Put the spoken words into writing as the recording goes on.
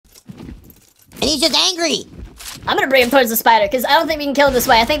And he's just angry. I'm gonna bring him towards the spider, because I don't think we can kill him this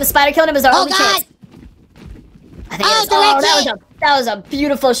way. I think the spider killing him is our only chance. I think that was a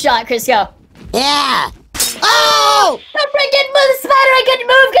beautiful shot, Crisco. Yeah. Oh! The freaking move, the spider! I couldn't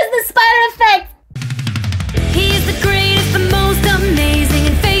move because of the spider effect! He's the greatest, the most amazing.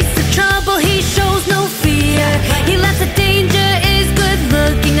 In face of trouble, he shows no fear. He laughs at danger, is good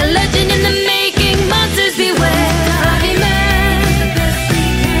looking. A legend in the making, monsters beware. Froggy Man,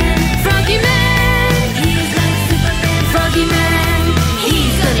 Froggy Man, he's like Superman. Froggy Man,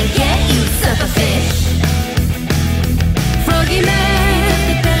 he's gonna get you, suckerfish. Froggy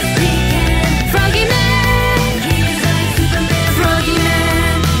Man, Froggy Man, he's like Superman. Froggy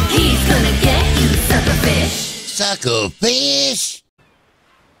Man, he's gonna get you, suckerfish. Suckerfish.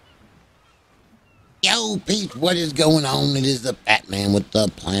 Yo, Pete, what is going on? It is the Fat Man with the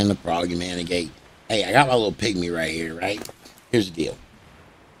plan of Froggy Man again. Hey, I got my little pygmy right here, right? Here's the deal.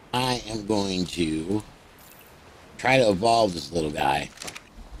 I am going to try to evolve this little guy.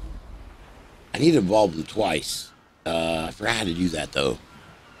 I need to evolve him twice. I forgot how to do that, though.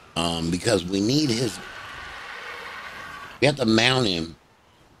 Because we need his... We have to mount him.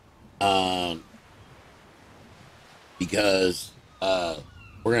 Because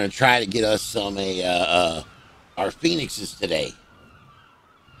we're gonna try to get us some our phoenixes today.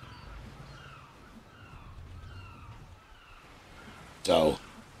 So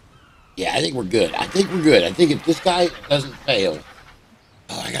yeah, I think we're good. I think if this guy doesn't fail,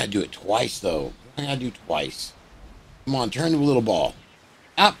 oh, I gotta do it twice though. I gotta do twice. Come on, turn to a little ball.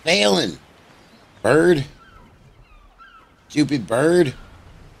 Stop failing, bird. Stupid bird.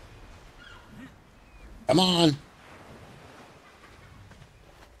 Come on.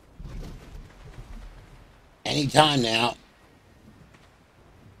 Anytime now.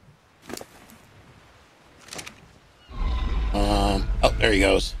 Oh, there he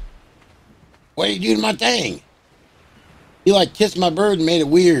goes. What did you do to my thing? You like kissed my bird and made it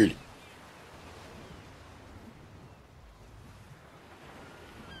weird.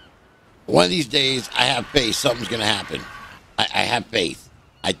 One of these days, I have faith something's gonna happen. I have faith.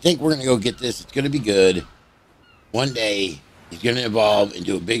 I think we're gonna go get this. It's gonna be good. One day, he's gonna evolve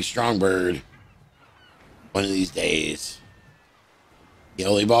into a big, strong bird. One of these days,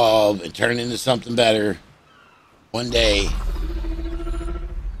 he'll evolve and turn into something better. One day.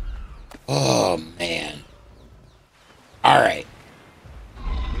 Oh, man. All right.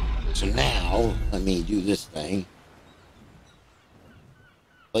 So now, let me do this thing.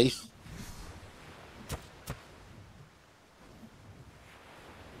 Place.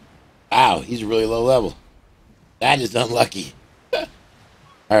 Wow, he's really low level. That is unlucky. All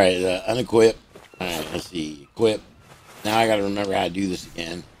right, unequip. All right, let's see. Equip. Now I got to remember how to do this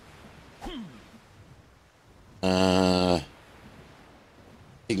again.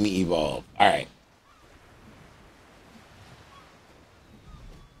 Pygmy evolve. All right.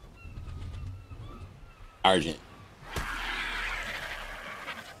 Argent.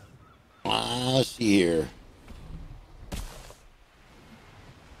 Let's see here.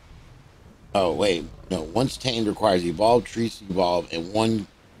 Oh, wait. No, once tamed requires evolved trees to evolve and one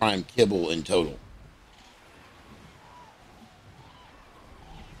prime kibble in total.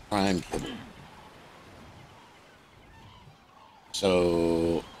 Prime kibble.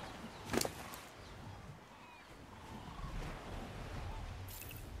 So...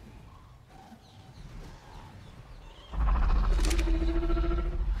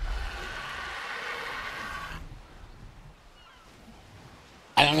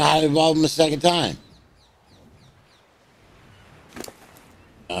 I don't know how to evolve them a second time.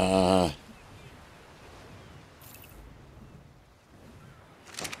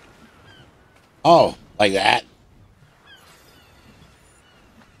 Oh, like that.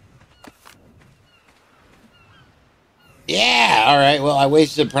 Yeah, all right. Well, I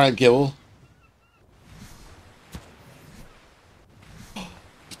wasted prime kibble.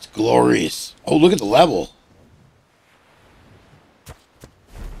 It's glorious. Oh, look at the level.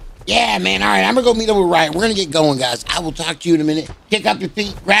 Yeah, man. All right, I'm going to go meet up with Riot. We're going to get going, guys. I will talk to you in a minute. Kick up your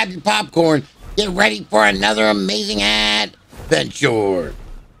feet, grab your popcorn, get ready for another amazing adventure.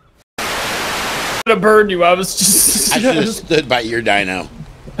 To burn you, I was just... I should have stood by your dino.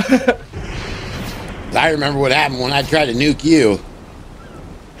 I remember what happened when I tried to nuke you.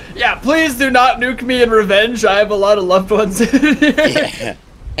 Yeah, please do not nuke me in revenge. I have a lot of loved ones in here. Yeah.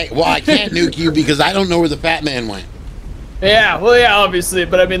 Hey, well, I can't nuke you because I don't know where the Fat Man went. Yeah, well, yeah, obviously,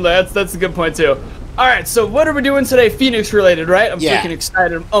 but I mean, that's a good point too. All right, so what are we doing today? Phoenix related, right? I'm freaking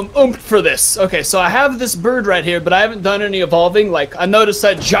excited. For this. Okay, so I have this bird right here, but I haven't done any evolving. Like, I noticed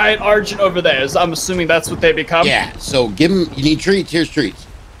that giant argent over there. I'm assuming that's what they become. Yeah. So give him. You need treats. Here's treats.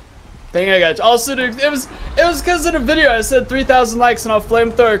 Dang, I got you. Also, dude, it was because in a video I said 3,000 likes and I'll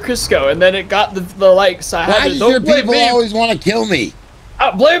flamethrower Crisco, and then it got the likes. So I had Why to, do don't your blame people me. always want to kill me?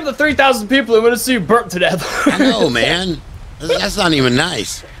 I blame the 3,000 people who want to see you burnt to death. I know, man. That's not even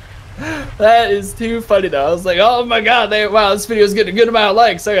nice. That is too funny, though. I was like, oh my god, wow, this video's getting a good amount of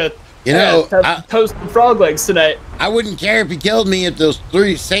likes. I got toasted frog legs tonight. I wouldn't care if he killed me if those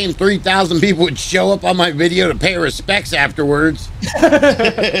same 3,000 people would show up on my video to pay respects afterwards. You're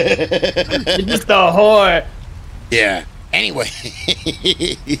just a whore. Yeah. Anyway.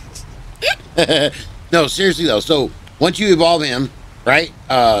 No, seriously though. So once you evolve him, right?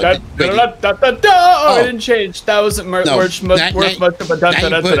 It didn't change. That wasn't worth much of a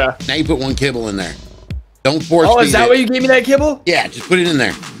now you put one kibble in there. Don't force feed it. Oh, is that why you gave me that kibble? Yeah, just put it in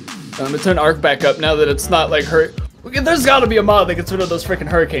there. I'm gonna turn Ark back up now that it's not like there's gotta be a mod that gets rid of those freaking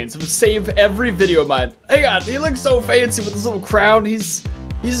hurricanes. It would save every video of mine. Hey God, he looks so fancy with his little crown. He's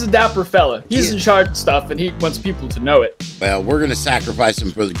a dapper fella. He's in charge of stuff and he wants people to know it. Well, we're gonna sacrifice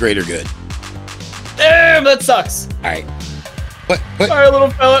him for the greater good. Damn, that sucks. Alright. Alright, little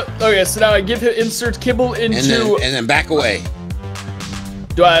fella. Okay, so now I give him insert kibble into and then back away.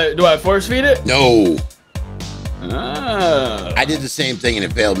 Do I force feed it? No. Ah. I did the same thing and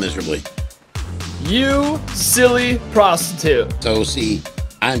it failed miserably. You silly prostitute. So see,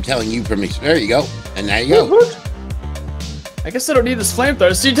 I'm telling you from experience. There you go. And there you go. I guess I don't need this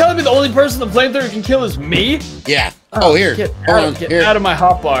flamethrower. So you're telling me the only person the flamethrower can kill is me? Yeah. Oh, here. Get out of my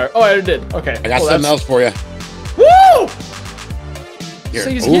hotbar. Oh, I did. Okay. I got something else for you. Woo! Here. This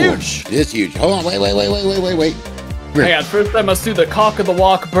thing's huge. It is huge. Hold on. Wait. Hang on, first I must do the cock of the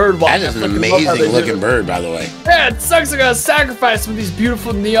walk bird walk. That is an amazing looking bird, by the way. Yeah, it sucks I gotta sacrifice some of these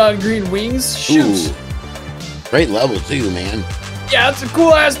beautiful neon green wings. Shoot. Ooh. Great level too, man. Yeah, it's a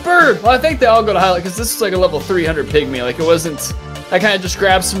cool ass bird. Well, I think they all go to highlight because this is like a level 300 pygmy. Like it wasn't, I kind of just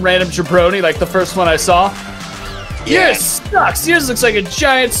grabbed some random jabroni like the first one I saw. Yeah. Yours sucks. Yours looks like a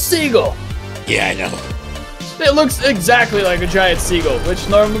giant seagull. Yeah, I know. It looks exactly like a giant seagull, which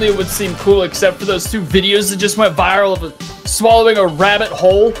normally would seem cool except for those two videos that just went viral of swallowing a rabbit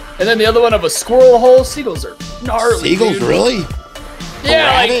whole, and then the other one of a squirrel whole. Seagulls are gnarly. Seagulls, dude. really?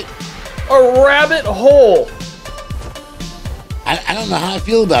 Yeah, a rabbit? like a rabbit hole. I don't know how I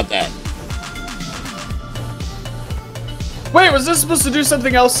feel about that. Wait, was this supposed to do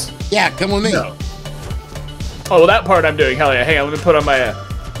something else? Yeah, come with me. No. Oh, well, that part I'm doing. Hell yeah. Hang on, let me put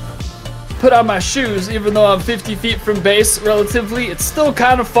on my shoes. Even though I'm 50 feet from base, relatively, it's still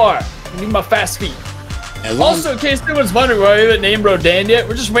kind of far. I need my fast feet. Also, in case anyone's wondering why we haven't named Rodan yet,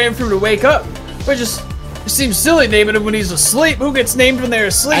 we're just waiting for him to wake up. It seems silly naming him when he's asleep. Who gets named when they're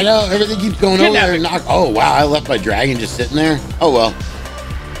asleep? I know, everything keeps going over there and knock. Oh, wow, I left my dragon just sitting there. Oh, well.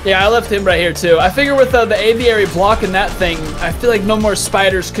 Yeah, I left him right here, too. I figure with the aviary blocking that thing, I feel like no more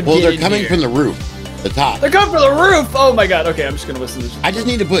spiders could get in here. Well, they're coming from the roof, the top. They're coming from the roof! Oh, my God. Okay, I'm just going to listen to this. I just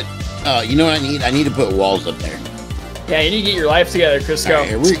need to put, you know what I need? I need to put walls up there. Yeah, you need to get your life together, Crisco. All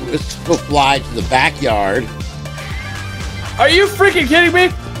right, let's go fly to the backyard. Are you freaking kidding me?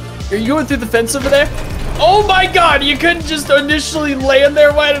 Are you going through the fence over there? Oh my God, you couldn't just initially land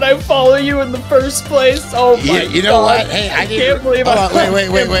there? Why did I follow you in the first place? Oh my God. You know what? Hey, I can't believe wait.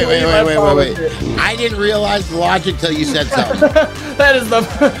 I didn't realize the logic till you said something. That's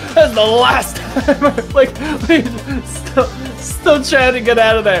the last time. Like, still trying to get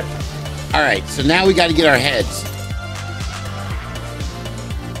out of there. All right, so now we got to get our heads.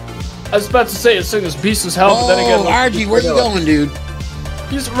 I was about to say, as soon as beast was help, but then again. Argy, where you going, dude?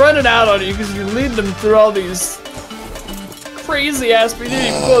 He's running out on you because you're leading them through all these crazy ass. You didn't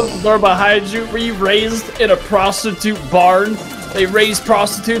even close the door behind you. Were you raised in a prostitute barn? They raised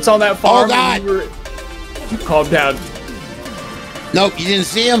prostitutes on that farm. Oh God! You calm down. Nope, you didn't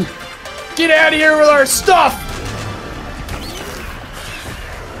see him. Get out of here with our stuff.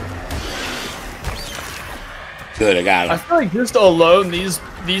 Good, I got him. I feel like just alone, these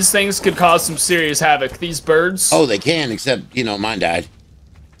things could cause some serious havoc. These birds. Oh, they can, except mine died.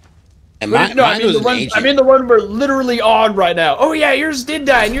 And I mean the one we're literally on right now. Oh yeah, yours did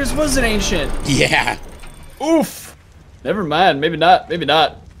die, and yours was an ancient. Yeah. Oof. Never mind. Maybe not. Maybe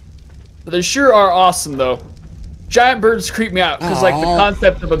not. But they sure are awesome, though. Giant birds creep me out because, like, the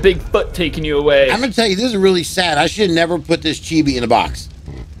concept of a big foot taking you away. I'm gonna tell you, this is really sad. I should never put this chibi in a box.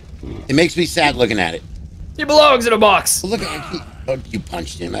 It makes me sad looking at it. He belongs in a box. Well, look at you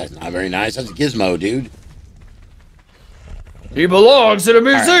punched him. That's not very nice. That's a gizmo, dude. He belongs in a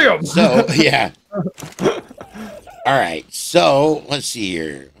museum. Right, so, yeah. All right. So, let's see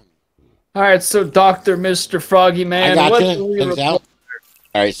here. All right. So, Dr. Mr. Froggy Man. I got you. All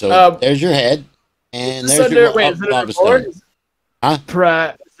right. So, there's your head. And there's your wait, is it a report? Huh?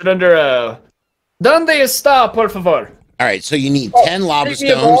 Is it under Donde está, por favor? All right, so you need 10 lava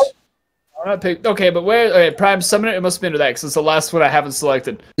stones. I'm not pick. Okay, but where? Okay, Prime Summon it must be under that because it's the last one I haven't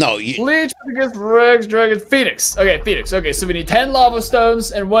selected. No, you. Leech, Rex, Dragon, Phoenix. Okay, Phoenix. Okay, so we need 10 lava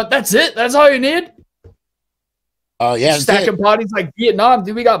stones and what? That's it? That's all you need? Oh, yeah. Stacking bodies like Vietnam,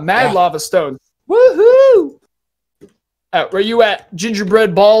 dude. We got mad lava stones. Woohoo! Where you at,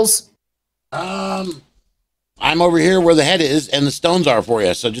 gingerbread balls? I'm over here where the head is and the stones are for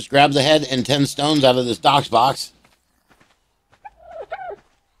you. So just grab the head and 10 stones out of this docks box.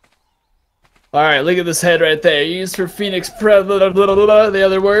 All right, look at this head right there. Used for Phoenix, the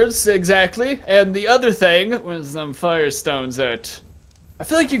other words, exactly. And the other thing was them fire stones out. I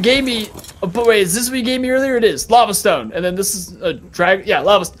feel like you gave me, but wait, is this what you gave me earlier? It is, lava stone. And then this is a drag, yeah,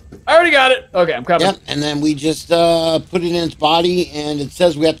 lava stone. I already got it. Okay, I'm coming. Yep, and then we just put it in its body and it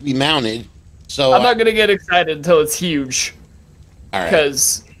says we have to be mounted. So I'm not gonna get excited until it's huge. All right.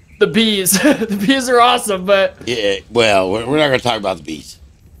 Because the bees, the bees are awesome, but. Yeah, well, we're not gonna talk about the bees.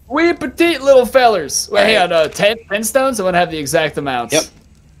 We petite little fellers. Wait, Right. hang on, 10 stones? I want to have the exact amounts. Yep.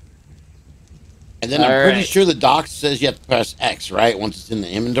 And then I'm pretty sure the doc says you have to press X, right? Once it's in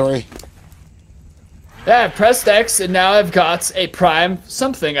the inventory. Yeah, I pressed X, and now I've got a prime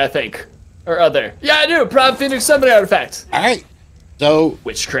something, I think. Or other. Yeah, I do. Prime Phoenix Summoning Artifact. All right. So.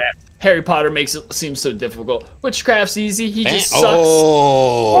 Witchcraft. Harry Potter makes it seem so difficult. Witchcraft's easy. He just sucks.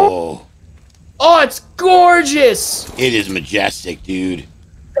 Oh. Oh, it's gorgeous. It is majestic, dude.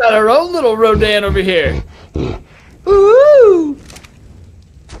 Got our own little Rodan over here. Ooh.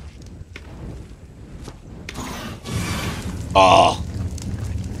 Oh.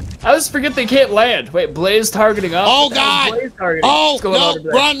 I always forget they can't land. Wait, Blaze targeting up. Oh, God. Oh, no.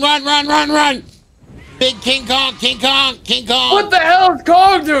 Run. Big King Kong. What the hell is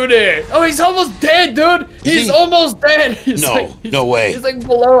Kong doing here? Oh, he's almost dead, dude. He's almost dead. He's no way. He's like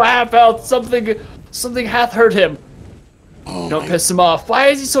below half health. Something hath hurt him. Oh, Don't piss him off. Why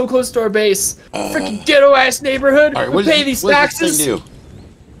is he so close to our base? Freaking ghetto-ass neighborhood. All right, We pay these taxes. What does this thing do?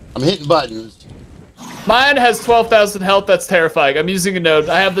 I'm hitting buttons. Mine has 12,000 health. That's terrifying. I'm using a node.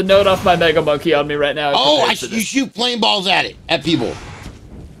 I have the node off my Mega Monkey on me right now. Oh, you shoot flame balls at it, at people.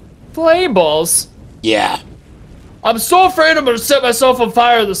 Flame balls? Yeah. I'm so afraid I'm gonna set myself on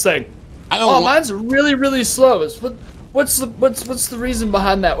fire. This thing. I don't. Mine's really, really slow. What's the reason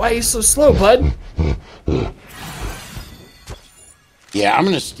behind that? Why are you so slow, bud? Yeah, I'm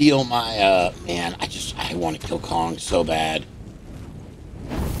gonna steal my. Man, I want to kill Kong so bad.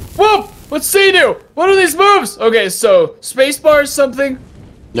 Whoa! What's C do? What are these moves? Okay, so spacebar is something.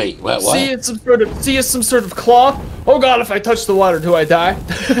 Wait, what? C is some sort of claw. Oh God! If I touch the water, do I die?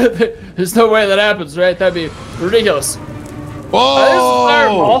 There's no way that happens, right? That'd be ridiculous. Whoa! There's a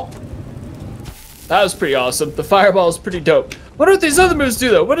fireball. That was pretty awesome. The fireball is pretty dope. What do these other moves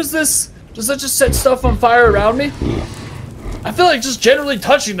do though? What is this? Does that just set stuff on fire around me? I feel like just generally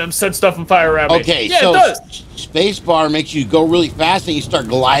touching them sets stuff on fire around me. Okay, yeah, so it does. spacebar makes you go really fast and you start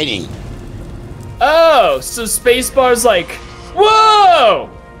gliding. Oh, so spacebar's like, whoa!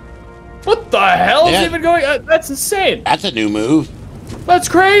 What the hell is even going on? That's insane. That's a new move. That's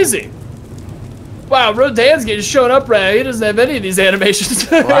crazy. Wow, Rodan's getting shown up right now. He doesn't have any of these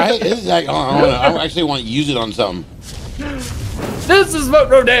animations. Right? It's like, I actually want to use it on something. This is what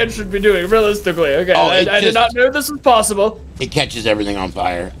Rodan should be doing, realistically. Okay, I did not know this was possible. It catches everything on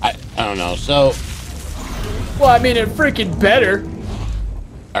fire. I don't know, so... Well, I mean, it freaking better.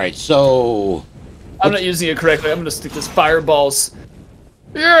 Alright, so... I'm not using it correctly. I'm gonna stick this fireballs.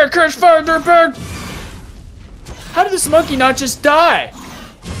 Yeah, catch fire, dirtbag! How did this monkey not just die?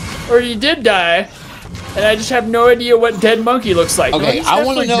 Or he did die, and I just have no idea what dead monkey looks like. Okay, no, I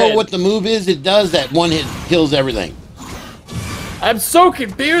want to know what the move is it does that one hit kills everything. I'm so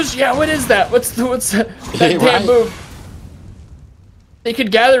confused. Yeah, what is that? What's that damn move? They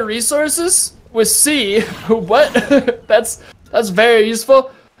could gather resources with C. What? That's very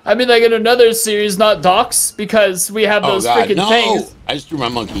useful. I mean, like in another series, not docks, because we have those freaking things. I just threw my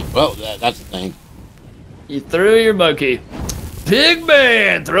monkey. Well, that's the thing. You threw your monkey. Big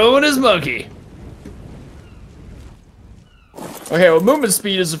man throwing his monkey. Okay, well, movement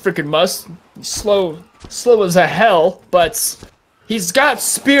speed is a freaking must. He's slow as a hell, but he's got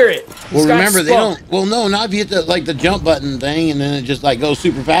spirit. Well, remember, they don't... Well, no, not if you hit the jump button thing, and then it just, like, goes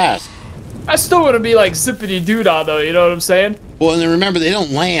super fast. I still want to be, like, zippity-doo-dah, though, you know what I'm saying? Well, and then remember, they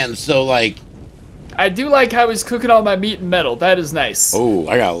don't land, so, like... I do like how he's cooking all my meat and metal. That is nice. Oh,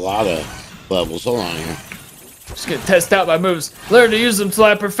 I got a lot of levels. Hold on here. Just gonna test out my moves. Learn to use them till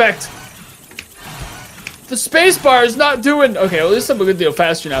I perfect. The spacebar is not doing... Okay, well, at least I'm gonna do it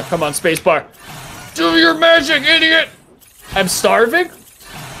faster now. Come on, spacebar. Do your magic, idiot! I'm starving?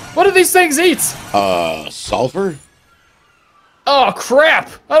 What do these things eat? Sulfur? Oh, crap.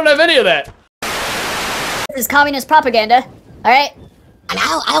 I don't have any of that. This is communist propaganda, alright? I mean,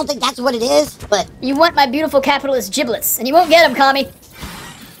 I don't think that's what it is, but... You want my beautiful capitalist giblets, and you won't get them, commie.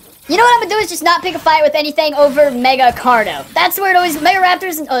 You know what I'm gonna do is just not pick a fight with anything over Mega Carno. That's where it always... Mega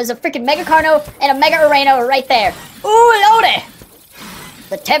Raptors, and, there's a freaking Mega Carno and a Mega Areno right there. Ooh, Lordy!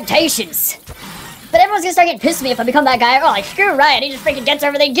 The temptations. But everyone's gonna start getting pissed at me if I become that guy. Oh, like, screw Ryan, he just freaking gets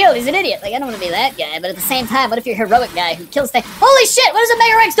everything killed. He's an idiot. Like, I don't want to be that guy, but at the same time, what if you're a heroic guy who kills things? Holy shit, what is a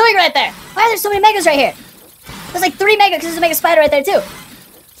Mega Rex doing right there? Why are there so many Megas right here? There's like 3 Mega, because there's a Mega Spider right there, too.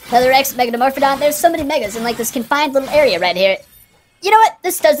 Another Rex, Mega Dimorphodon. There's so many Megas in, like, this confined little area right here. You know what?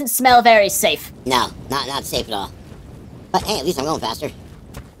 This doesn't smell very safe. No, not safe at all. But, hey, at least I'm going faster.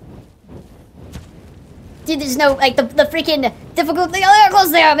 Dude, there's no, like, the freaking difficult thing. Oh, there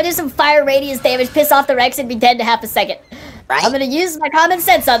close they are. I'm gonna do some fire radius damage, piss off the Rex, and be dead in half a second. Right? I'm gonna use my common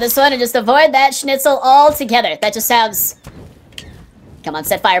sense on this one and just avoid that schnitzel altogether. That just sounds... Come on,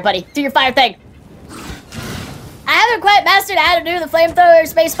 set fire, buddy. Do your fire thing. I haven't quite mastered how to do the flamethrower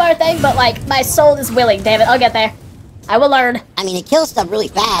spacebar thing, but, like, my soul is willing, damn it. I'll get there. I will learn. I mean, it kills stuff really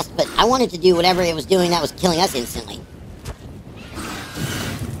fast, but I wanted to do whatever it was doing that was killing us instantly.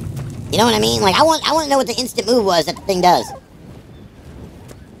 You know what I mean? Like, I want to know what the instant move was that the thing does.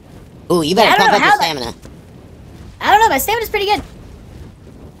 Ooh, you better pump up your stamina. I don't know, my stamina's pretty good.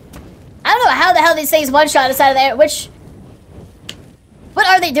 I don't know how the hell these things one-shot us out of there, which... What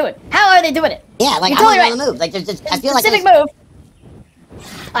are they doing? How are they doing it? Yeah, like, I want to know the move. Like, there's just, I feel like specific move.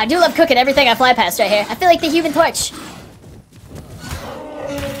 I do love cooking everything I fly past right here. I feel like the Human Torch.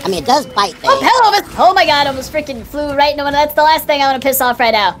 I mean, it does bite things. Oh, Hellovis! Oh my god, almost freaking flew right into one. That's the last thing I want to piss off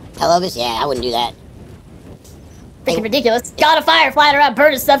right now. Hellovis? Yeah, I wouldn't do that. Freaking ridiculous. God of fire flying around,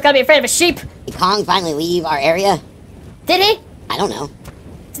 burning stuff. Gotta be afraid of a sheep. Did Kong finally leave our area? Did he? I don't know.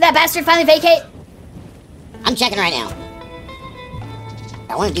 Did that bastard finally vacate? I'm checking right now.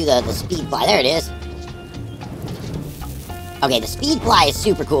 I want to do the speed fly. There it is. Okay, the speed fly is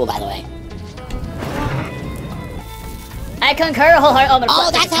super cool, by the way. I concur wholeheartedly. Oh,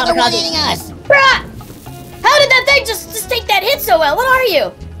 that's how they're one-hitting us! Bruh! How did that thing just take that hit so well? What are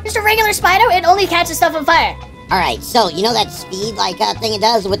you? Just a regular Spino? It only catches stuff on fire. Alright, so, you know that speed, like, thing it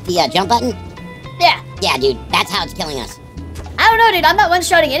does with the, jump button? Yeah. Yeah, dude, that's how it's killing us. I don't know, dude. I'm not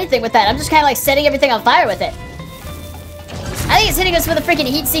one-shotting anything with that. I'm just kind of, like, setting everything on fire with it. I think it's hitting us with a freaking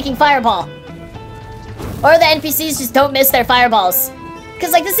heat-seeking fireball. Or the NPCs just don't miss their fireballs.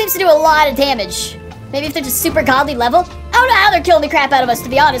 Because, like, this seems to do a lot of damage. Maybe if they're just super godly level? I don't know how they're killing the crap out of us, to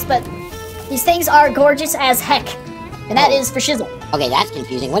be honest, but these things are gorgeous as heck. And that is for shizzle. Okay, that's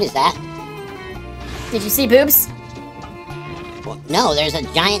confusing. What is that? Did you see boobs? Well, no, there's a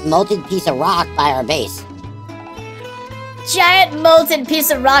giant molten piece of rock by our base. Giant molten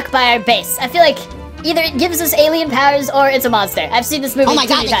piece of rock by our base. I feel like either it gives us alien powers or it's a monster. I've seen this movie Oh my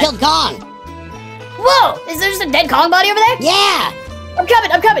god, they killed Kong! Whoa! Is there just a dead Kong body over there? Yeah! I'm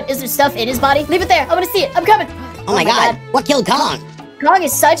coming, I'm coming! Is there stuff in his body? Leave it there, I wanna see it, I'm coming! Oh my god, what killed Kong? Kong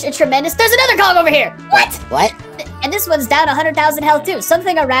is such a tremendous... There's another Kong over here! What? What? And this one's down 100,000 health too.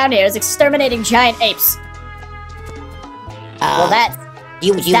 Something around here is exterminating giant apes. Well, that... Do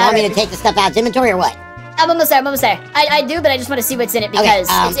you want me to take the stuff out of inventory or what? I'm almost there, I'm almost there. I do, but I just want to see what's in it because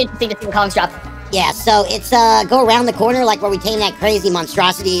it's interesting to see what Kong's drop. Yeah, so it's, go around the corner like where we tame that crazy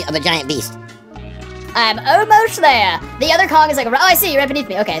monstrosity of a giant beast. I'm almost there. The other Kong is like, oh, I see you right beneath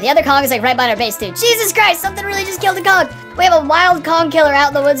me. Okay, the other Kong is like right by our base too. Jesus Christ, something really just killed a Kong. We have a wild Kong killer out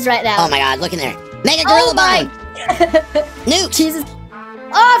in the woods right now. Oh my god, look in there. Mega Gorilla Bone! Nuke! Jesus.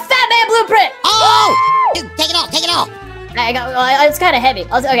 Oh, Fat Man Blueprint! Oh! Dude, take it all, take it all! I got, well, it's kind of heavy.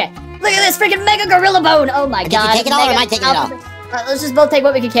 Okay, look at this freaking Mega Gorilla Bone. Oh my god. Did you take it all or am I taking it all? Let's just both take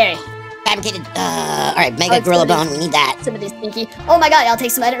what we can carry. Fabricated, alright, Mega Gorilla Bone, we need that. Some of these stinky. Oh my god, I'll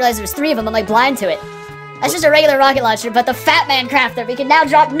take some. I didn't realize there was 3 of them. I'm like blind to it. That's just a regular rocket launcher, but the Fat Man crafter, we can now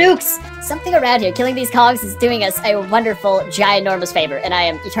drop nukes! Something around here, killing these Kongs is doing us a wonderful, ginormous favor, and I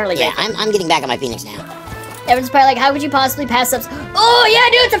am eternally grateful. Yeah, I'm getting back on my Phoenix now. Everyone's probably like, how would you possibly pass up... Oh, yeah,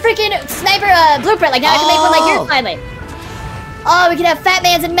 dude, it's a freaking sniper blueprint. Like, now I can make one like yours, finally. Oh, we can have Fat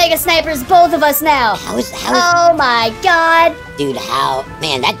Mans and Mega Snipers, both of us now. How is Oh my god. Dude, how...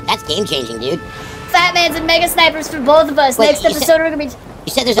 Man, that's game-changing, dude. Fat Mans and Mega Snipers for both of us. Wait, Next episode, we're gonna be...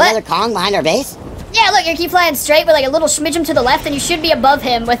 You said there's another Kong behind our base? Yeah, look, you keep flying straight with like a little schmidgem to the left, and you should be above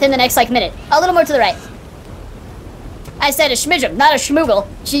him within the next like minute. A little more to the right. I said a schmidgem, not a schmoogle.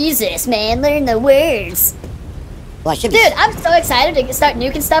 Jesus, man, learn the words. Well, I should be... Dude, I'm so excited to start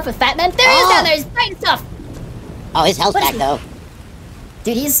nuking stuff with Fat Man. There he is down there, he's fighting stuff. Oh, his health's back, though.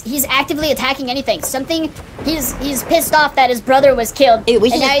 Dude, he's actively attacking anything. Something, he's pissed off that his brother was killed. Dude, we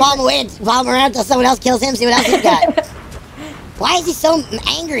should just follow him around until someone else kills him, see what else he's got. Why is he so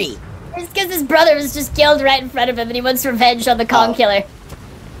angry? It's because his brother was just killed right in front of him and he wants revenge on the Kong killer.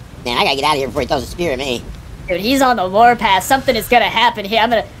 Man, I gotta get out of here before he throws a spear at me. Dude, he's on the warpath. Something is gonna happen here. I'm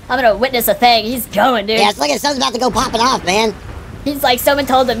gonna witness a thing. He's going, dude. Yeah, it's like something's about to go popping off, man. He's like, someone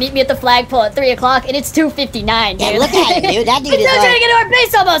told him, meet me at the flagpole at 3 o'clock, and it's 2:59, dude. Yeah, look at him, dude. That dude he's is trying to get to our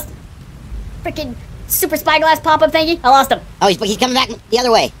base almost! Freaking super spyglass pop-up thingy. I lost him. Oh, he's coming back the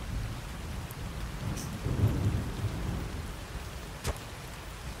other way.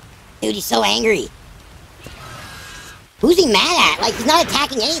 Dude, he's so angry. Who's he mad at? Like, he's not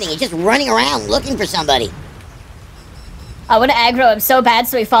attacking anything. He's just running around looking for somebody. I want to aggro him so bad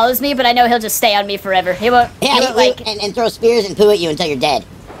so he follows me, but I know he'll just stay on me forever. He won't, and throw spears and poo at you until you're dead.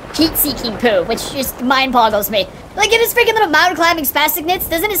 Heat-seeking poo, which just mind-boggles me. Like, in his freaking little mountain-climbing spastic nits,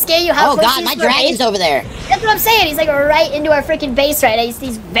 doesn't it scare you how close God, my dragon's over there. That's what I'm saying. He's like right into our freaking base right now.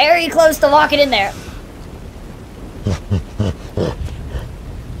 He's very close to walking in there.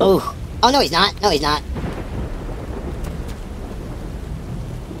 Oh. Oh, no, he's not. No, he's not.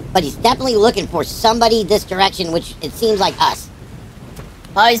 But he's definitely looking for somebody this direction, which it seems like us.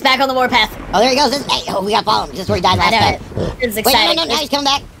 Oh, he's back on the warpath. Oh, there he goes. Hey, oh, we gotta follow him. This is where he died last time. It's exciting. Wait, no, now he's coming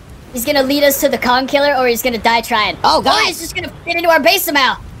back. He's gonna lead us to the Kong killer, or he's gonna die trying. Oh, God. Or he's just gonna get into our base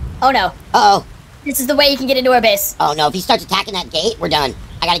somehow. Oh, no. Uh-oh. This is the way he can get into our base. Oh, no, if he starts attacking that gate, we're done.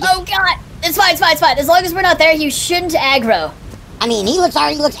 I gotta get... Oh, God. It's fine, it's fine, it's fine. As long as we're not there, you shouldn't aggro. I mean, he looks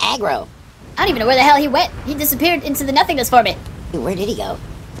aggro. I don't even know where the hell he went. He disappeared into the nothingness for me. Dude, where did he go?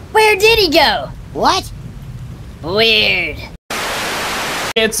 Where did he go? What? Weird.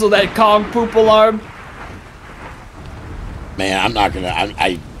 Cancel that Kong poop alarm. Man, I'm not gonna.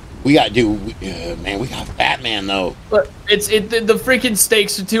 We gotta do. Man, we got Fat Man though. But the freaking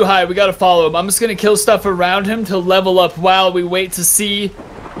stakes are too high. We gotta follow him. I'm just gonna kill stuff around him to level up while we wait to see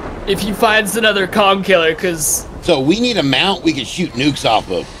if he finds another Kong killer. Cause so we need a mount we can shoot nukes off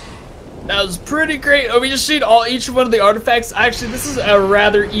of. that was pretty great. Oh, we just shoot each one of the artifacts. Actually, this is a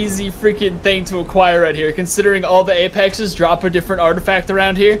rather easy freaking thing to acquire right here, considering all the apexes drop a different artifact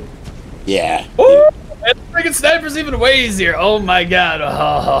around here. Yeah. Ooh, and the freaking sniper's even way easier. Oh my god.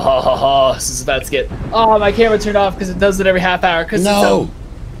 Oh, this is about to get. Oh, my camera turned off because it does it every half hour. No.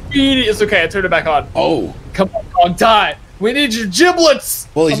 It's okay. I turned it back on. Oh. Come on, Kong, die. We need your giblets.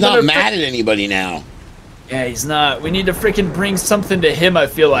 Well, he's not mad at anybody now. Yeah, he's not. We need to freaking bring something to him, I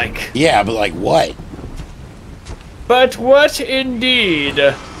feel like. Yeah, but like what? But what indeed?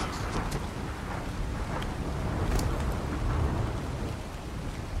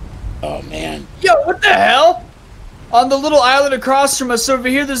 Oh, man. Yo, what the hell? On the little island across from us over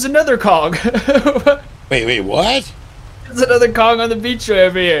here, there's another Kong. Wait, what? There's another Kong on the beach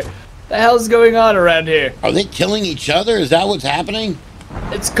over here. The hell's going on around here? Are they killing each other? Is that what's happening?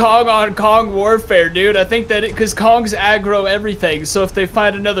 It's Kong on Kong warfare, dude. I think that because Kongs aggro everything, so if they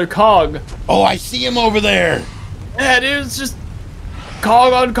find another Kong... Oh, I see him over there. Yeah, dude, it's just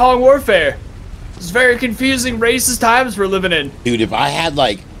Kong on Kong warfare. It's very confusing, racist times we're living in. Dude, if I had,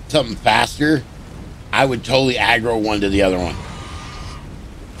 like, something faster, I would totally aggro one to the other one.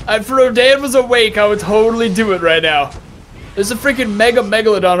 If Rodan was awake, I would totally do it right now. There's a freaking Mega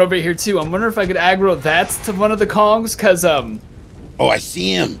Megalodon over here, too. I'm wondering if I could aggro that to one of the Kongs, because, Oh, I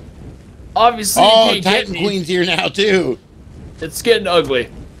see him. obviously, Oh, you can't Titan get me. Queen's here now, too. It's getting ugly.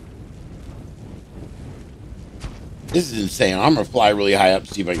 This is insane. I'm gonna fly really high up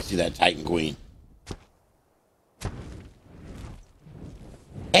to see if I can see that Titan Queen.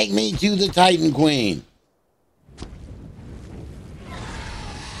 Take me to the Titan Queen.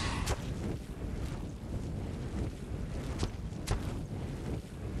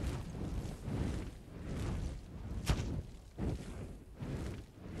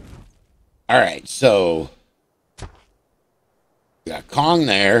 All right, so we got Kong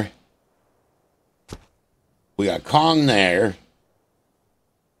there. We got Kong there.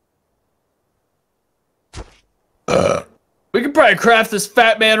 We could probably craft this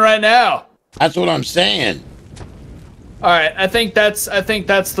fat man right now. That's what I'm saying. All right, I think that's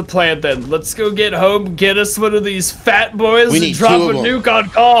the plan then. Let's go get home, get us one of these fat boys, We and need drop two a of 'em. nuke on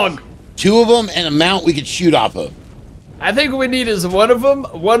Kong. 2 of them and a mount we could shoot off of. I think what we need is one of them,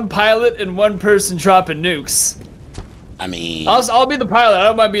 one pilot, and one person dropping nukes. I mean, I'll be the pilot. I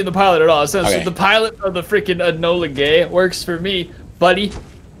don't mind being the pilot at all. So Okay. the pilot of the freaking Enola Gay works for me, buddy.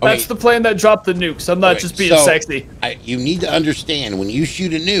 That's Okay. the plane that dropped the nukes. I'm not okay, just being so sexy. you need to understand, when you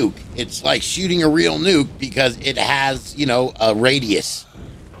shoot a nuke, it's like shooting a real nuke because it has, you know, a radius.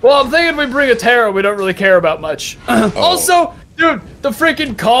 Well, I'm thinking we bring a Terra we don't really care about much. Also, Dude, the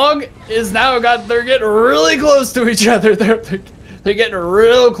freaking Kong is now they're getting really close to each other. They're getting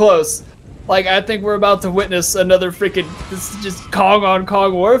real close. Like, I think we're about to witness another freaking, this is just Kong on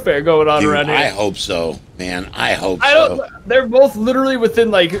Kong warfare going on around here. I hope so, man. I hope so. They're both literally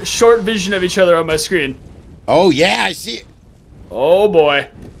within, like, short vision of each other on my screen. Oh, yeah, I see it. Oh, boy.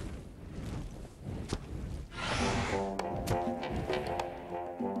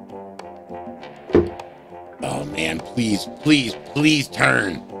 Oh, man, please, please, please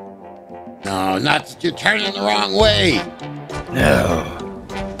turn. No, you're turning the wrong way. No.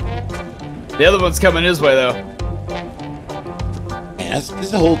 The other one's coming his way, though. Man,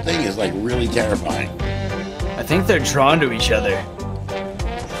 this whole thing is, like, really terrifying. I think they're drawn to each other.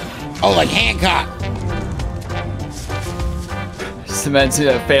 Oh, like Hancock. Just imagine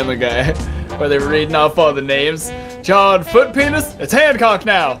that Family Guy where they were reading off all the names. John Foot Penis, it's Hancock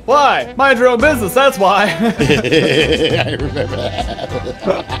now. Why? Mind your own business, that's why. I remember that.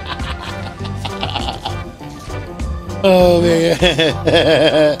 Oh,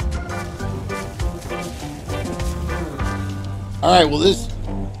 man. All right, well,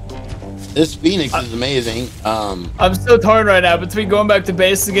 this Phoenix is amazing. I'm so torn right now between going back to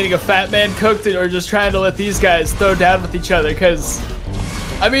base and getting a fat man cooked or just trying to let these guys throw down with each other, because,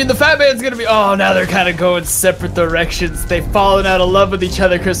 I mean, the fat man's gonna be, oh, now they're kind of going separate directions. They've fallen out of love with each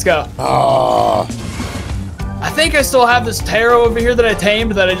other, Crisco. Oh. I think I still have this Taro over here that I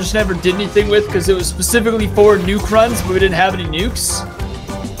tamed that I just never did anything with because it was specifically for nuke runs, but we didn't have any nukes.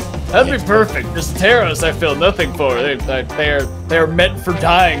 That'd be perfect. Just Taros, I feel nothing for. They're meant for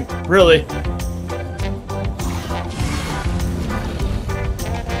dying, really.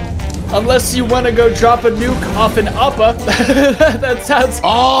 Unless you want to go drop a nuke off an Appa. That sounds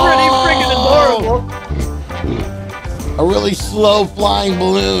pretty freaking adorable. A really slow flying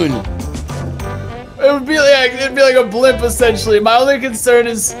balloon. It would be like a blimp, essentially. My only concern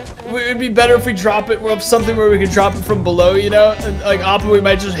is it would be better if we drop it with something where we could drop it from below, you know? And like Appa, we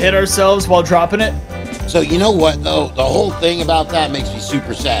might just hit ourselves while dropping it. So you know what, though? The whole thing about that makes me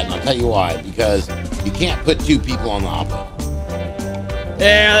super sad, and I'll tell you why. Because you can't put two people on the Appa.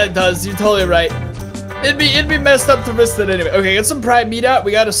 Yeah, it does. You're totally right. It'd be messed up to risk it anyway. Okay, get some prime meat out.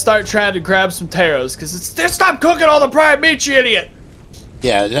 We got to start trying to grab some Taros because stop cooking all the prime meat, you idiot.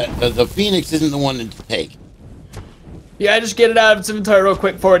 Yeah, the Phoenix isn't the one to take. Yeah, just get it out of its inventory real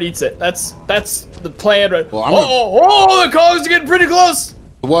quick before it eats it. That's the plan, right? Well, oh, the Kongs are getting pretty close.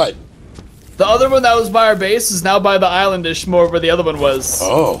 What? The other one that was by our base is now by the islandish more where the other one was.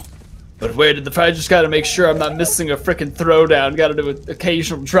 Oh. But where did I just gotta make sure I'm not missing a freaking throwdown. Gotta do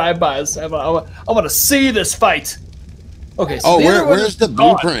occasional drive-bys. I want to see this fight. Okay, so where's the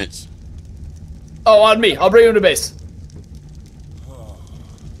blueprints? Oh, on me. I'll bring him to base.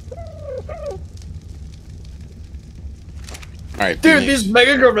 All right, dude, Phoenix. these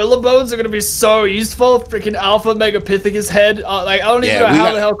mega gorilla bones are gonna be so useful. Freaking Alpha Megapithecus head. Like I don't even know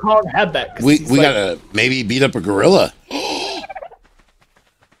how the hell Kong had that. We gotta maybe beat up a gorilla.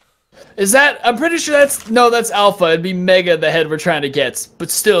 Is that? I'm pretty sure that's Alpha. It'd be Mega the head we're trying to get.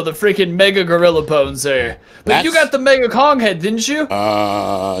 But still, the freaking mega gorilla bones there. But you got the Mega Kong head, didn't you?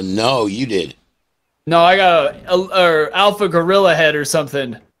 No, you did. No, I got a Alpha Gorilla head or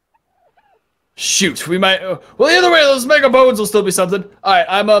something. Shoot, we might. Well, either way, those mega bones will still be something. All right,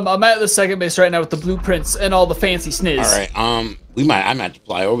 I'm at the second base right now with the blueprints and all the fancy sniz. All right, I might have to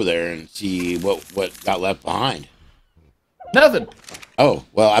fly over there and see what got left behind. Nothing. Oh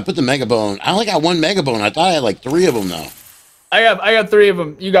well, I put the mega bone. I only got one mega bone. I thought I had like 3 of them though. I got 3 of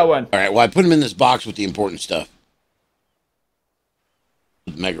them. You got 1. All right, well I put them in this box with the important stuff.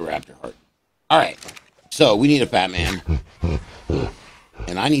 Mega Raptor heart. All right, so we need a fat man,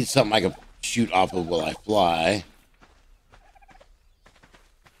 and I need something I can shoot off of while I fly.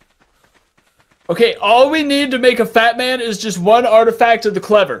 Okay, all we need to make a fat man is just 1 artifact of the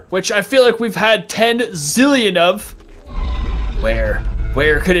clever, which I feel like we've had 10 zillion of.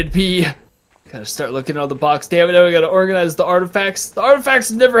 Where could it be? Gotta start looking at the box. Damn it, now we gotta organize the artifacts. The artifacts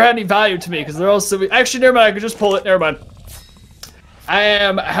have never had any value to me because they're all so. Actually, never mind. I could just pull it. Never mind. I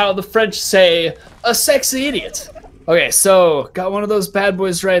am, how the French say, a sexy idiot. Okay, so got one of those bad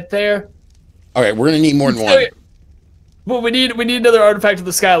boys right there. All right, we're gonna need more than 1. Well, we need another artifact of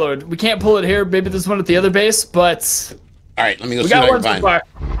the Skylord. We can't pull it here. Maybe there's one at the other base, but all right, let me go. We see got what I one can so far.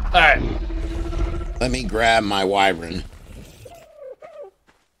 All right. Let me grab my wyvern.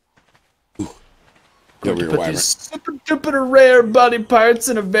 Put these super duper rare body parts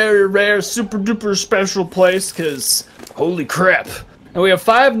in a very rare, super duper special place, because holy crap. And we have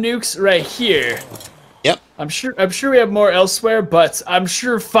 5 nukes right here. Yep. I'm sure we have more elsewhere, but I'm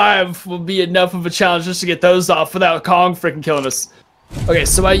sure 5 will be enough of a challenge just to get those off without Kong freaking killing us. Okay,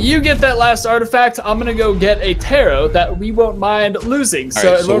 so while you get that last artifact, I'm gonna go get a tarot that we won't mind losing. All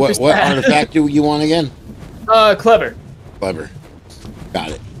right, so what artifact do you want again? Clever. Clever.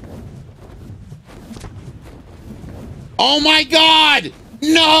 Got it. Oh my God!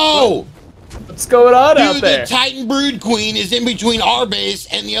 No! What's going on out there? Dude, the Titan Brood Queen is in between our base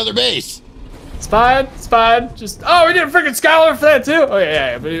and the other base. It's fine. It's fine. Just we need a freaking Skylar for that too. Oh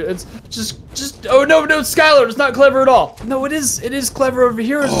yeah. But it's just. Oh no, it's Skylar. It's not clever at all. No, it is. It is clever over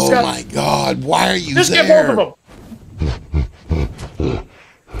here. Oh my God! Why are you just there? Get both of them.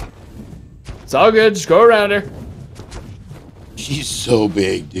 It's all good. Just go around her. She's so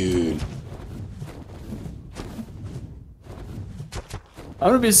big, dude. I'm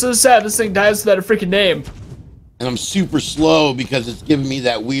gonna be so sad this thing dies without a freaking name. And I'm super slow because it's giving me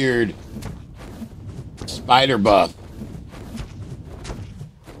that weird spider buff.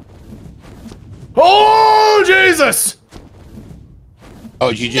 Oh, Jesus! Oh,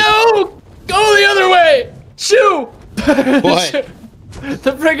 you just... No! Go the other way! Shoo! What?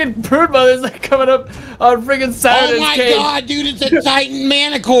 The friggin' brood mother's like coming up on friggin' Saturn's Oh my cave. God, dude, it's a Titan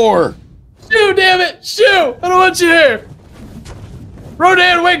Manicore! Shoo, damn it! Shoo! I don't want you here!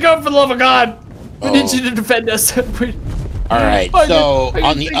 Rodan, wake up for the love of God! We need you to defend us. Alright, so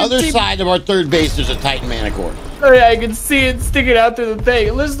on the other side of our third base, there's a Titan Manicore. Oh yeah, I can see it sticking out through the thing.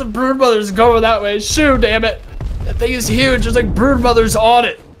 At least the brood mother's going that way. Shoo, damn it! That thing is huge. There's like brood mothers on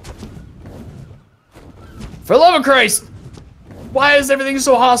it. For the love of Christ! Why is everything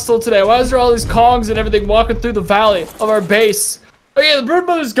so hostile today? Why is there all these Kongs and everything walking through the valley of our base? Okay, the brood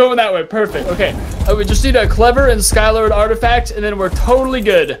mother's going that way. Perfect. Okay, we just need a clever and Skylord artifact, and then we're totally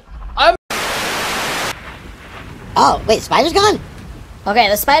good. Oh, wait, spider's gone? Okay,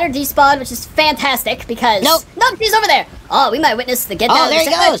 the spider despawned, which is fantastic because... Nope, she's over there. Oh, we might witness the get down. Oh, there he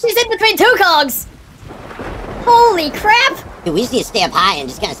goes. She's in between 2 Kongs. Holy crap. Dude, we just need to stay up high and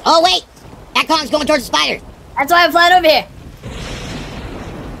just kind of... Oh, wait! That Kong's going towards the spider. That's why I'm flying over here.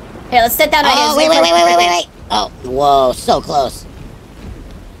 Here, let's sit down right here. Oh, wait. Oh, whoa, so close.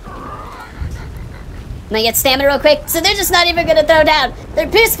 I'm gonna get stamina real quick. So they're just not even gonna throw down. They're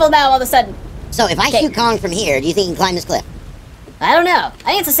peaceful now all of a sudden. So if I shoot Kong from here, do you think he can climb this cliff? I don't know.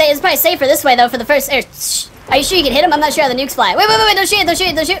 I think it's probably safer this way though for the first. Are you sure you can hit him? I'm not sure how the nukes fly. Wait! Don't shoot!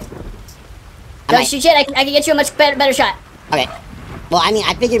 Don't shoot yet. I can get you a much better shot. Okay. Well, I mean,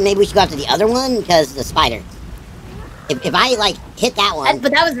 I figured maybe we should go after the other one because the spider. If I like hit that one.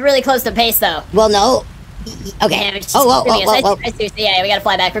 But that was really close to pace though. Well, no. Okay. Yeah, Whoa. Yeah, we gotta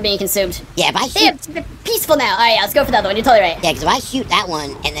fly back. We're being consumed. Yeah, if I shoot... Damn, peaceful now. Alright, yeah, let's go for the other one. You're totally right. Yeah, because if I shoot that one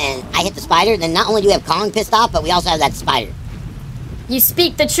and then I hit the spider, then not only do we have Kong pissed off, but we also have that spider. You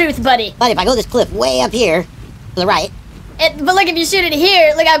speak the truth, buddy. But if I go this cliff way up here, to the right... But look, if you shoot it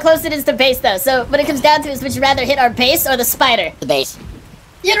here, look how close it is to base, though. So what it comes down to is would you rather hit our base or the spider? The base.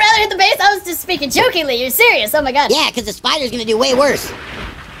 You'd rather hit the base? I was just speaking jokingly. You're serious. Oh, my God. Yeah, because the spider's going to do way worse.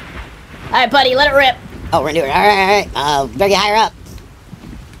 All right, buddy, let it rip. Oh, we're going to do it. All right. Better get higher up.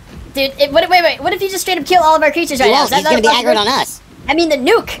 Dude, wait. What if you just straight up kill all of our creatures right now? He's going to be aggroed on us. I mean, the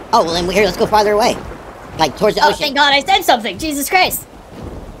nuke. Oh, well, then here, let's go farther away. Like, towards the ocean. Oh, thank God I said something. Jesus Christ.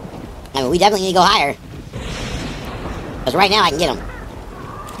 I mean, we definitely need to go higher. Because right now I can get him.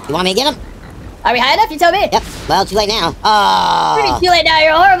 You want me to get him? Are we high enough? You tell me. Yep. Well, too late now. Oh. Too late now.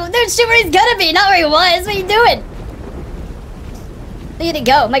 You're horrible. Dude, shoot where he's gonna be, not where he was. What are you doing? Look at it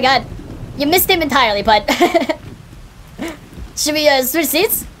go. Oh my God. You missed him entirely, bud. Should we switch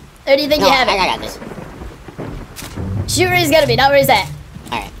seats? Or do you think you have it? I got this. Shoot where he's gonna be, not where he's at.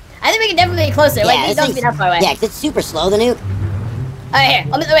 Alright. I think we can definitely be closer. Yeah, Like, don't be that far away. Yeah, because it's super slow, the nuke. Alright,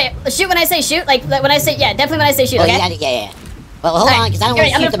 here. Wait, shoot when I say shoot. Like when I say, yeah, definitely when I say shoot, okay? Yeah. Well, hold on, because I don't want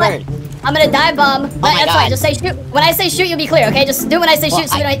to shoot the bird. I'm gonna dive bomb. That's God. fine. Just say shoot. When I say shoot, you'll be clear, okay? Just do it when I say shoot,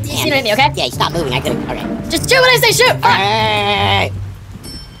 so you don't hit me, okay? Yeah, stop moving. I couldn't. Okay. Just shoot when I say shoot. Alright.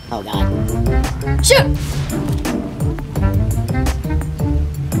 Oh God. Shoot.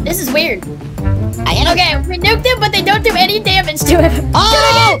 This is weird. I hit him. Okay, we nuked him, but they don't do any damage to him.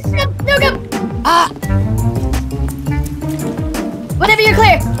 Oh! Nuke him. Whenever you're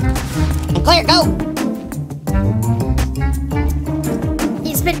clear. I'm clear. Go.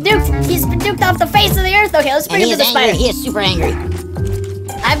 He's been nuked. He's been nuked off the face of the earth. Okay, let's bring him to the spider. He is super angry.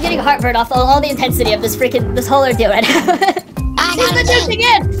 I'm getting heartburn off all the intensity of this whole ordeal right now. He's been nuked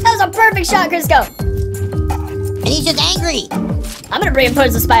again. That was a perfect shot, Crisco. And he's just angry. I'm gonna bring him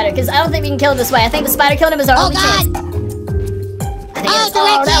towards the spider because I don't think we can kill him this way. I think the spider killing him is our only chance.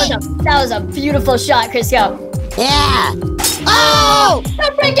 That was a beautiful shot, Crisco. Yeah. Oh!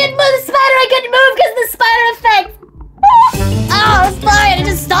 The freaking the spider! I couldn't move because the spider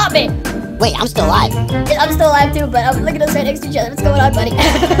still alive. I'm still alive too, but look at us right next to each other. What's going on, buddy?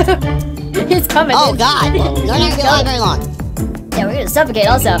 He's coming. Oh dude. God, well, we're not gonna be alive very long. Yeah, we're gonna suffocate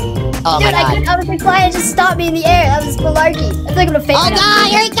also. Oh Dude, my God. I was like flying and just stopped me in the air. That was malarkey. I feel like I'm gonna faint. Oh right God, now.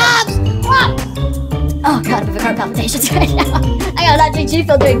 here he comes! Oh God, I'm having heart palpitations right now. I got that GG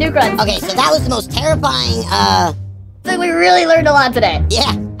filled during nuke runs. Okay, so that was the most terrifying, I think we really learned a lot today.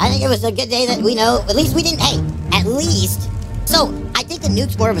 yeah, I think it was a good day that we know, at least we didn't, hey, at least. So, I think the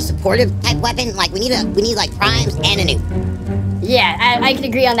nuke's more of a supportive type weapon, like we need like primes and a nuke. Yeah, I can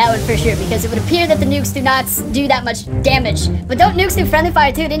agree on that one for sure, because it would appear that the nukes do not do that much damage. But don't nukes do friendly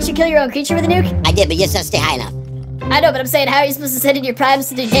fire too? Didn't you kill your own creature with a nuke? I did, but you just have to stay high enough. I know, but I'm saying, how are you supposed to send in your primes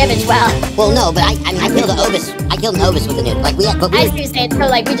to do damage? Wow. Well, no, but I killed an Obus. I killed an Obus with a nuke. Like, we had, but we I had, see what you're saying, so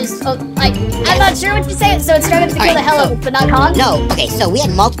like, we just, I'm not sure what you're saying, so it's starting to kill Alright, the hell so- of it, but not Kong? no, okay, so we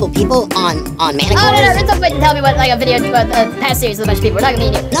had multiple people on Mana Oh, no, cores. it's okay to tell me what, like, a video, past series with a bunch of people. We're not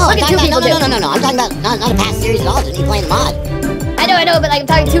gonna mean you. No, I'm Look at talking two about, people do. no, I'm talking about not a past series at all, just me playing the mod. I know, but like, I'm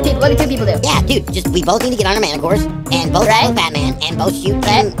talking to two people. What can two people do? Yeah, dude, just, we both need to get on our Mana cores, and both Right. have a Batman, and both shoot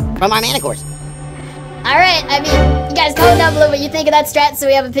him from our Mana cores. Alright, I mean, you guys comment down below what you think of that strat so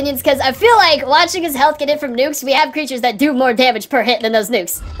we have opinions, because I feel like watching his health get hit from nukes, we have creatures that do more damage per hit than those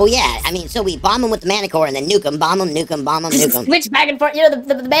nukes. Well, yeah, I mean, so we bomb them with the Mana core, and then nuke them, bomb them, nuke them, bomb them, nuke them. Switch back and forth. You know,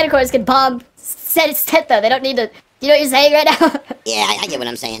 the Manticores can bomb set though. They don't need to. You know what you're saying right now? Yeah, I get what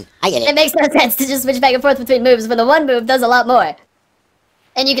I'm saying. I get It it. makes no sense to just switch back and forth between moves, but the one move does a lot more.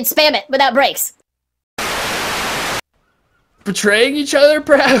 And you can spam it without breaks. Betraying each other,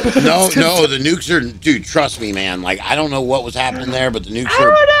 perhaps? No, the nukes are, dude, trust me, man. Like, I don't know what was happening there, but the nukes I are.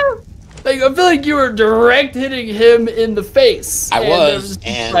 don't know. Like, I feel like you were direct hitting him in the face. I and was,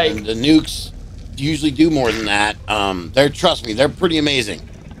 there and like, the nukes usually do more than that. Trust me, they're pretty amazing.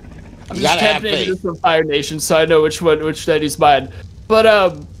 I'm You just gotta have tapping into faith. some Fire Nation, so I know which that he's mine. But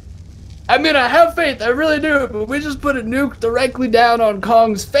I mean, I have faith, I really do. But we just put a nuke directly down on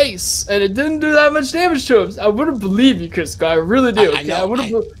Kong's face, and it didn't do that much damage to him. I wouldn't believe you, Crisco. I really do. I know.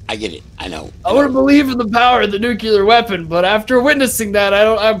 wouldn't I get it. I know. I wouldn't believe in the power of the nuclear weapon, but after witnessing that,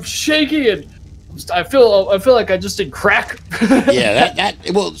 I'm shaking and I feel like I just did crack. Yeah,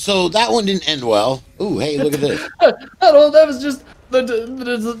 well, so that one didn't end well. Ooh, hey, look at this. I don't know, that was just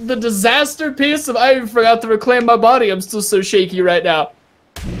the disaster piece of I even forgot to reclaim my body. I'm still so shaky right now.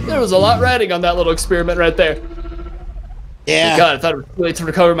 There was a lot riding on that little experiment right there. Yeah. God, I thought it was too late to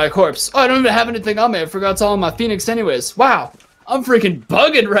recover my corpse. Oh, I don't even have anything on me. I forgot it's all on my Phoenix anyways. Wow, I'm freaking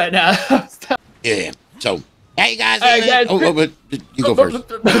bugging right now. Yeah. So, hey guys. Hey, guys. Oh, but you go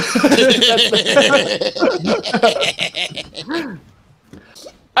first.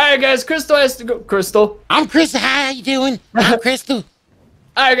 Alright guys, Crystal has to go. Crystal. I'm Crystal. How you doing? I'm Crystal.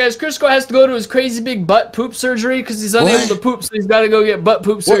 Alright guys, Crisco has to go to his crazy big butt poop surgery because he's unable to poop, so he's got to go get butt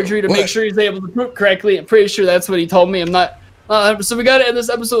poop surgery to make sure he's able to poop correctly. I'm pretty sure that's what he told me. I'm not. So we got to end this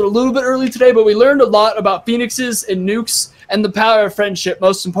episode a little bit early today, but we learned a lot about phoenixes and nukes and the power of friendship,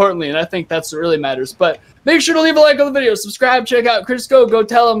 most importantly, and I think that's what really matters. But make sure to leave a like on the video, subscribe, check out Crisco, go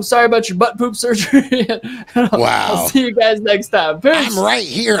tell him sorry about your butt poop surgery. I'll see you guys next time. Peace. I'm right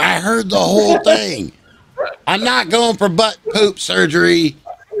here. I heard the whole thing. I'm not going for butt poop surgery.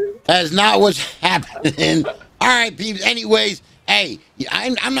 That's not what's happening. All right, people. Anyways, hey,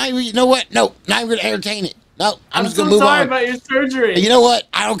 I'm not even. You know what? No, not even gonna entertain it. No, I'm just gonna move sorry on. about your surgery. And you know what?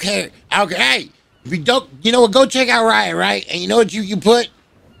 I don't care. I don't care. Hey, if you don't, you know what? Go check out Riot, right? And you know what you put?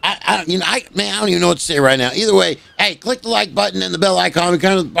 I don't even know what to say right now. Either way, hey, click the like button and the bell icon.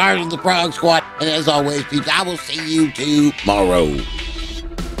 Become part of the Frog Squad. And as always, people, I will see you tomorrow.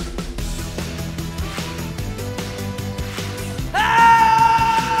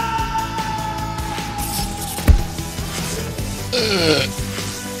 Ugh.